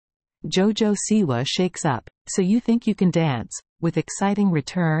JoJo Siwa shakes up, So You Think You Can Dance, with exciting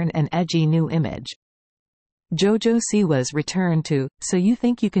return and edgy new image. JoJo Siwa's return to So You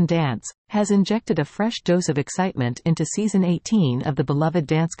Think You Can Dance has injected a fresh dose of excitement into season 18 of the beloved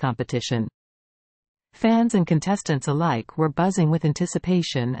dance competition. Fans and contestants alike were buzzing with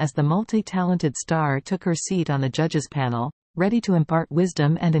anticipation as the multi-talented star took her seat on the judges' panel, ready to impart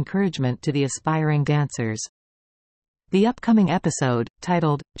wisdom and encouragement to the aspiring dancers. The upcoming episode,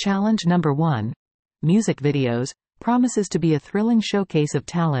 titled Challenge Number 1, Music Videos, promises to be a thrilling showcase of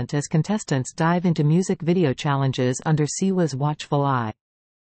talent as contestants dive into music video challenges under Siwa's watchful eye.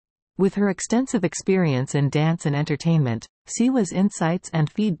 With her extensive experience in dance and entertainment, Siwa's insights and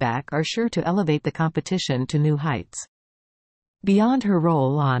feedback are sure to elevate the competition to new heights. Beyond her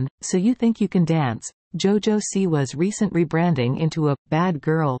role on So You Think You Can Dance, JoJo Siwa's recent rebranding into a bad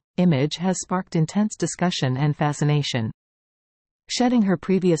girl image has sparked intense discussion and fascination. Shedding her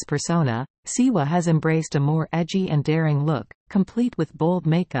previous persona, Siwa has embraced a more edgy and daring look, complete with bold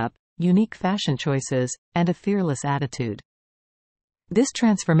makeup, unique fashion choices, and a fearless attitude. This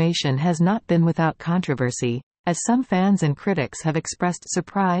transformation has not been without controversy, as some fans and critics have expressed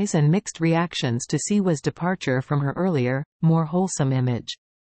surprise and mixed reactions to Siwa's departure from her earlier, more wholesome image.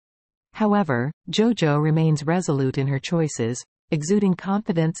 However, JoJo remains resolute in her choices, exuding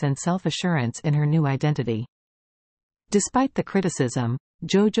confidence and self-assurance in her new identity. Despite the criticism,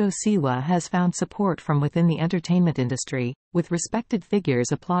 JoJo Siwa has found support from within the entertainment industry, with respected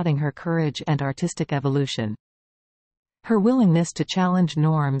figures applauding her courage and artistic evolution. Her willingness to challenge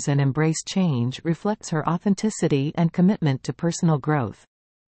norms and embrace change reflects her authenticity and commitment to personal growth.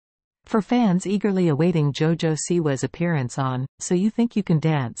 For fans eagerly awaiting JoJo Siwa's appearance on So You Think You Can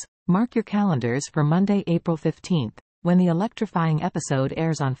Dance, mark your calendars for Monday, April 15th, when the electrifying episode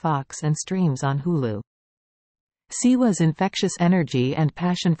airs on Fox and streams on Hulu. Siwa's infectious energy and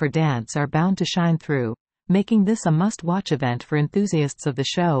passion for dance are bound to shine through, making this a must-watch event for enthusiasts of the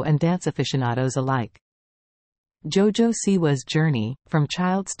show and dance aficionados alike. JoJo Siwa's journey, from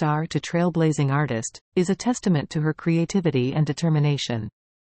child star to trailblazing artist, is a testament to her creativity and determination.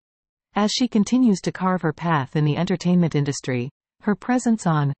 As she continues to carve her path in the entertainment industry, her presence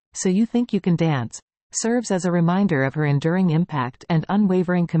on So You Think You Can Dance serves as a reminder of her enduring impact and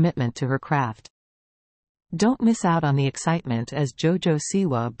unwavering commitment to her craft. Don't miss out on the excitement as JoJo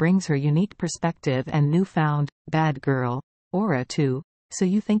Siwa brings her unique perspective and newfound, bad girl, aura to So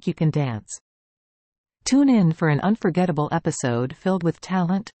You Think You Can Dance. Tune in for an unforgettable episode filled with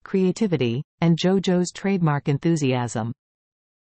talent, creativity, and JoJo's trademark enthusiasm.